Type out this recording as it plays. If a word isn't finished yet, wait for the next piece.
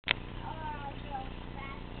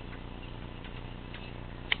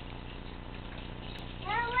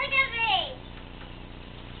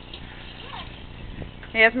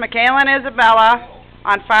Here's Michaela and Isabella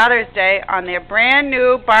on Father's Day on their brand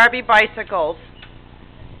new Barbie bicycles.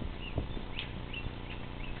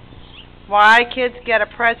 Why kids get a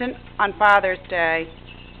present on Father's Day.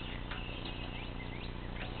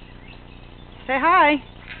 Say hi.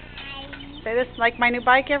 Hi. Say this, like my new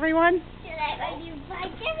bike, everyone? You like my new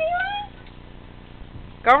bike, everyone?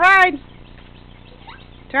 Go ride.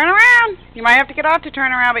 Turn around. You might have to get off to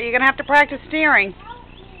turn around, but you're going to have to practice steering.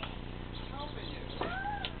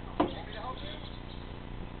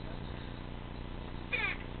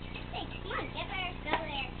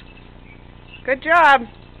 Good job.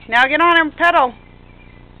 Now get on and pedal.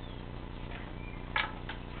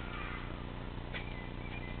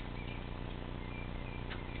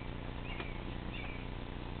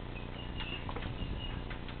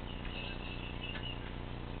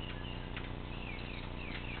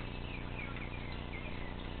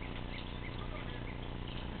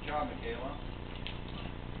 Good job, Michaela.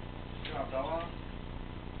 Good job, Bella.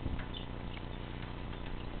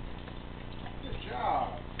 Good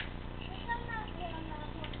job.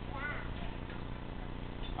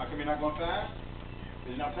 How come you're not going fast?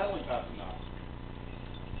 Because you're not pedaling fast enough.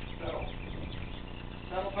 Pedal.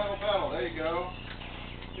 Pedal, pedal, pedal. There you go.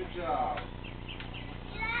 Good job.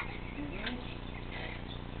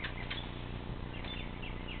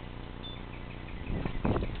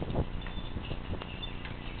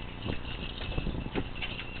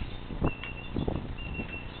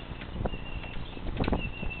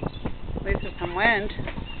 At least there's some wind.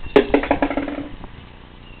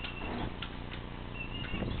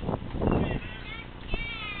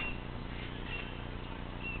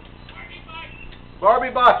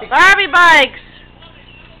 Barbie Bikes. Barbie Bikes.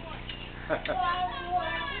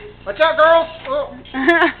 Watch out, girls. Oh.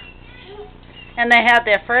 And they had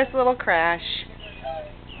their first little crash.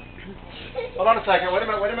 Hold on a second. Wait a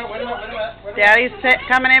minute. Daddy's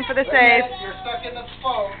coming in for the save. You're stuck in the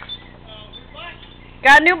spokes.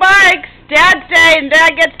 Got new bikes. Dad's Day, and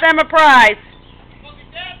Dad gets them a prize.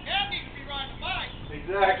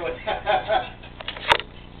 Exactly.